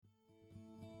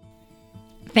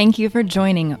Thank you for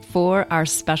joining For Our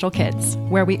Special Kids,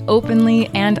 where we openly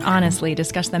and honestly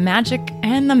discuss the magic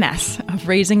and the mess of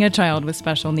raising a child with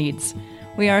special needs.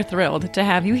 We are thrilled to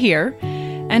have you here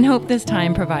and hope this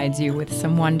time provides you with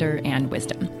some wonder and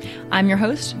wisdom. I'm your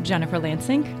host, Jennifer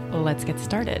Lansing. Let's get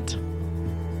started.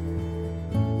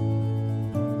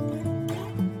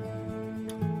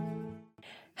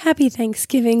 Happy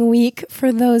Thanksgiving week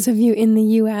for those of you in the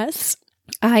U.S.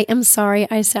 I am sorry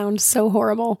I sound so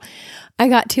horrible. I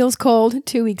got Teal's cold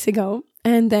 2 weeks ago,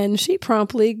 and then she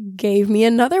promptly gave me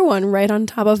another one right on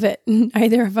top of it.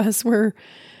 Neither of us were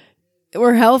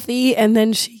healthy, and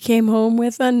then she came home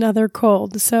with another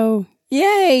cold. So,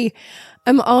 yay!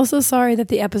 I'm also sorry that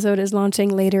the episode is launching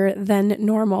later than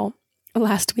normal.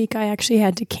 Last week, I actually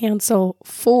had to cancel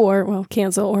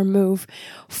or move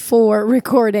 4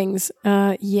 recordings.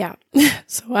 So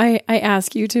I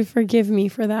ask you to forgive me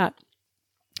for that.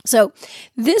 So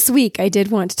this week, I did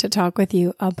want to talk with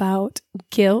you about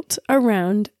guilt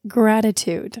around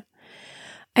gratitude.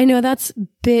 I know that's a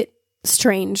bit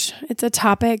strange. It's a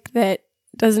topic that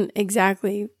doesn't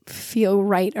exactly feel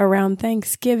right around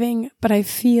Thanksgiving, but I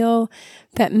feel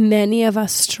that many of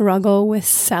us struggle with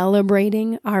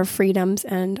celebrating our freedoms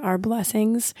and our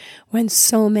blessings when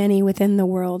so many within the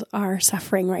world are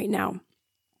suffering right now.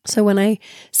 So when I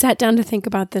sat down to think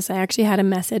about this, I actually had a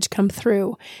message come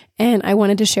through and I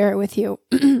wanted to share it with you.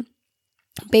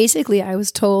 Basically, I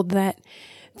was told that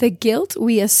the guilt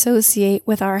we associate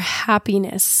with our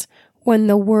happiness when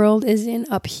the world is in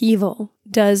upheaval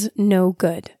does no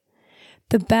good.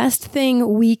 The best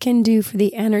thing we can do for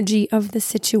the energy of the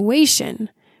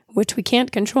situation, which we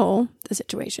can't control the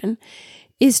situation,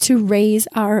 is to raise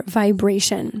our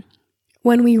vibration.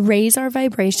 When we raise our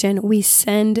vibration, we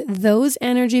send those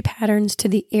energy patterns to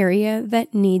the area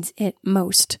that needs it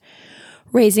most.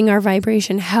 Raising our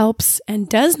vibration helps and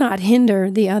does not hinder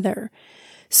the other.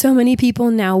 So many people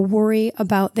now worry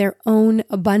about their own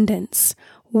abundance,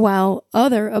 while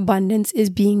other abundance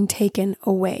is being taken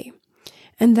away.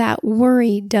 And that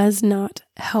worry does not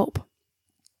help.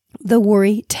 The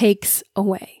worry takes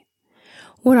away.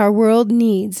 What our world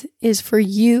needs is for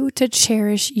you to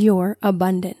cherish your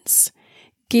abundance.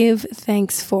 Give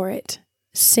thanks for it.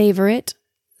 Savor it.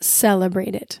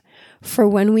 Celebrate it. For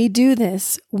when we do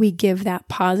this, we give that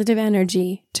positive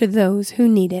energy to those who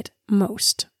need it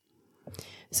most.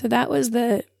 So that was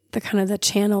the kind of the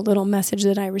channel little message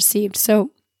that I received.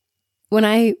 So when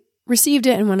I received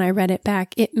it and when I read it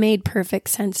back, it made perfect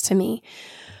sense to me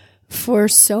for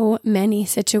so many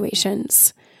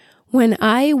situations. When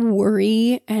I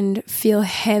worry and feel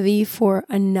heavy for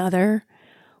another,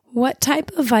 what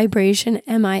type of vibration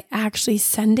am I actually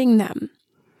sending them?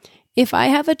 If I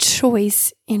have a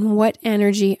choice in what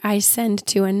energy I send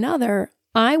to another,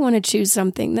 I want to choose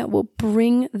something that will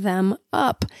bring them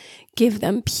up, give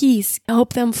them peace,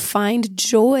 help them find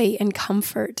joy and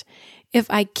comfort. If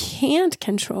I can't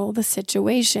control the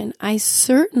situation, I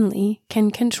certainly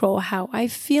can control how I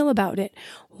feel about it,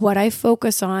 what I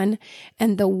focus on,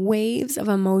 and the waves of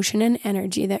emotion and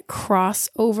energy that cross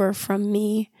over from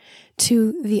me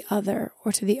to the other,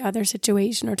 or to the other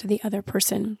situation, or to the other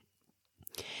person.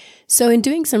 So in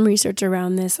doing some research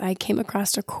around this, I came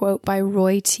across a quote by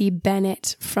Roy T.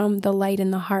 Bennett from The Light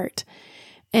in the Heart.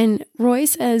 And Roy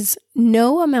says,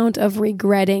 "No amount of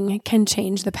regretting can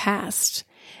change the past,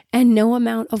 and no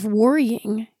amount of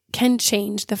worrying can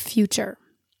change the future."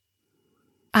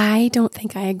 I don't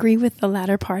think I agree with the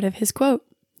latter part of his quote.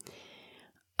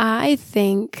 I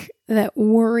think that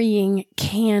worrying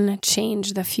can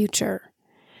change the future,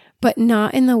 but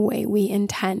not in the way we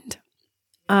intend.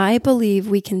 I believe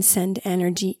we can send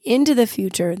energy into the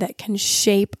future that can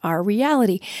shape our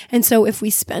reality. And so if we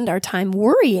spend our time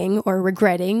worrying or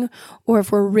regretting, or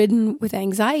if we're ridden with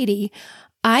anxiety,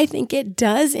 I think it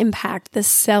does impact the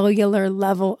cellular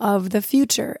level of the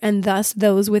future and thus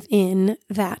those within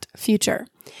that future.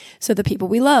 So the people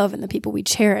we love and the people we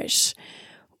cherish.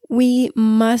 We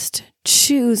must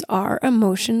choose our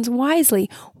emotions wisely.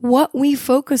 What we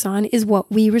focus on is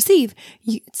what we receive.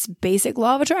 It's basic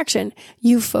law of attraction.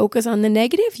 You focus on the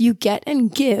negative, you get and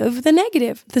give the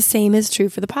negative. The same is true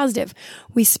for the positive.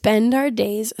 We spend our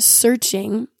days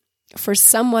searching for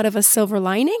somewhat of a silver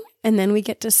lining, and then we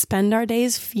get to spend our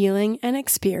days feeling and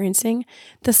experiencing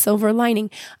the silver lining.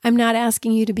 I'm not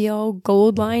asking you to be all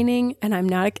gold lining, and I'm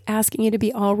not asking you to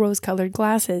be all rose-colored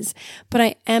glasses, but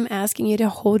I am asking you to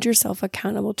hold yourself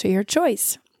accountable to your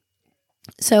choice.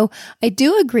 So I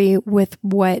do agree with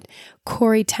what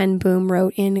Corrie ten Boom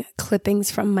wrote in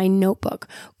clippings from my notebook.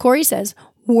 Corrie says,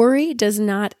 "Worry does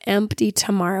not empty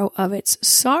tomorrow of its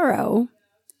sorrow.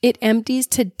 It empties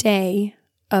today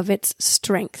of its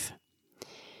strength."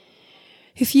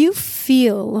 If you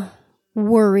feel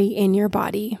worry in your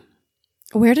body,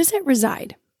 where does it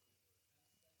reside?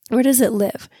 Where does it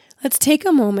live? Let's take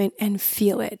a moment and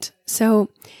feel it. So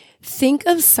think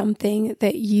of something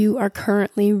that you are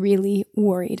currently really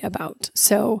worried about.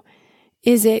 So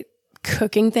is it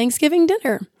cooking Thanksgiving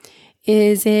dinner?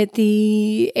 Is it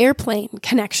the airplane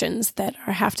connections that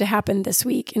have to happen this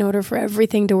week in order for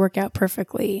everything to work out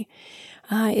perfectly?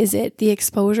 Is it the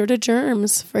exposure to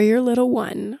germs for your little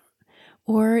one?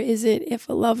 Or is it if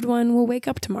a loved one will wake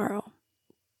up tomorrow?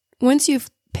 Once you've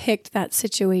picked that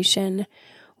situation,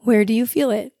 where do you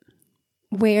feel it?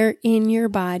 Where in your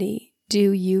body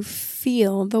do you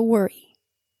feel the worry?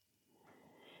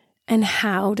 And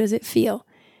how does it feel?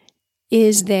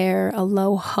 Is there a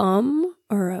low hum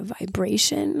or a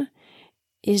vibration?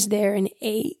 Is there an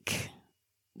ache?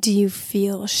 Do you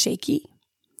feel shaky?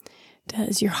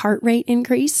 Does your heart rate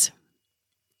increase?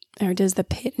 Or does the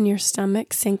pit in your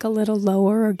stomach sink a little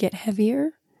lower or get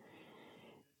heavier?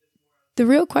 The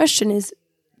real question is,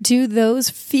 do those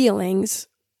feelings,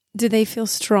 do they feel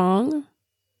strong?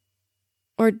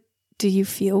 Or do you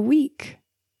feel weak?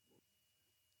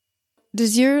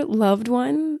 Does your loved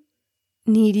one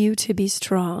need you to be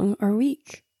strong or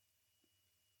weak?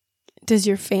 Does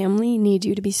your family need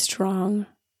you to be strong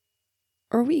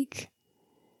or weak?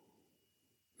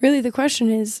 Really, the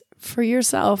question is for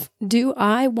yourself, do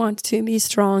I want to be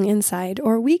strong inside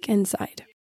or weak inside?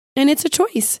 And it's a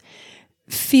choice.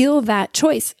 Feel that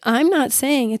choice. I'm not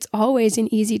saying it's always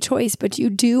an easy choice, but you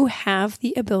do have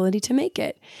the ability to make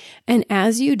it. And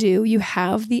as you do, you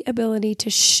have the ability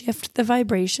to shift the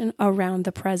vibration around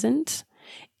the present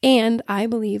and, I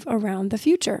believe, around the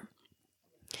future.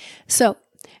 So,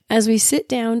 as we sit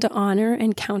down to honor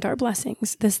and count our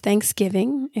blessings this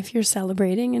Thanksgiving, if you're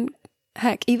celebrating, and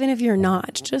heck, even if you're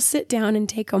not, just sit down and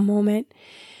take a moment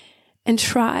and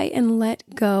try and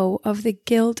let go of the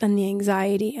guilt and the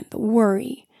anxiety and the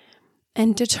worry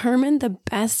and determine the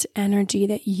best energy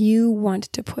that you want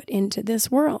to put into this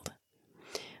world.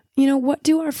 You know, what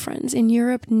do our friends in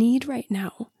Europe need right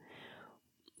now?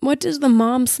 What does the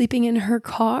mom sleeping in her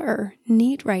car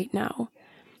need right now?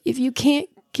 If you can't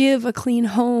give a clean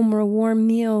home or a warm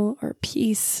meal or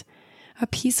peace, a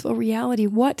peaceful reality,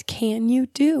 what can you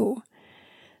do?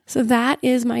 So that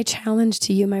is my challenge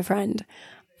to you, my friend.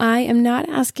 I am not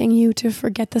asking you to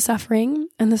forget the suffering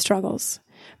and the struggles,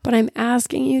 but I'm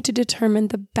asking you to determine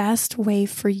the best way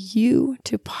for you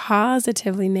to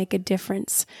positively make a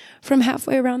difference from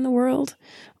halfway around the world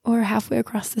or halfway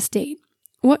across the state.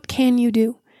 What can you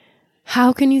do?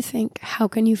 How can you think? How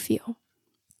can you feel?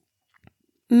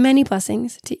 Many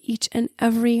blessings to each and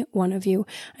every one of you.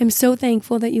 I'm so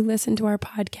thankful that you listen to our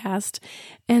podcast,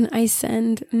 and I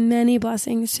send many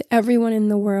blessings to everyone in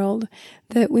the world,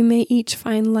 that we may each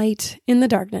find light in the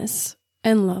darkness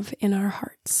and love in our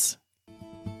hearts.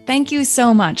 Thank you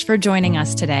so much for joining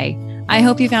us today. I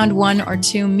hope you found one or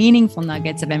two meaningful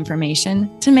nuggets of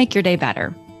information to make your day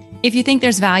better. If you think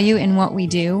there's value in what we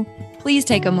do, please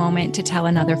take a moment to tell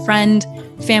another friend,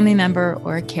 family member,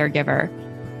 or a caregiver.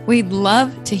 We'd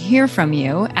love to hear from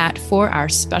you at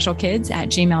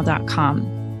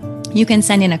forourspecialkids@gmail.com. You can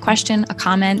send in a question, a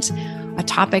comment, a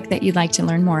topic that you'd like to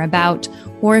learn more about,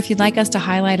 or if you'd like us to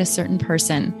highlight a certain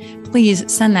person, please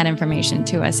send that information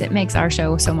to us. It makes our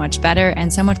show so much better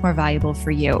and so much more valuable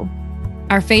for you.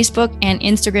 Our Facebook and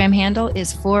Instagram handle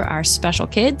is For Our Special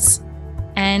Kids.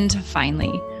 And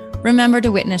finally, remember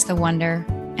to witness the wonder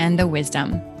and the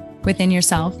wisdom within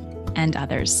yourself and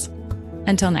others.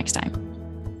 Until next time.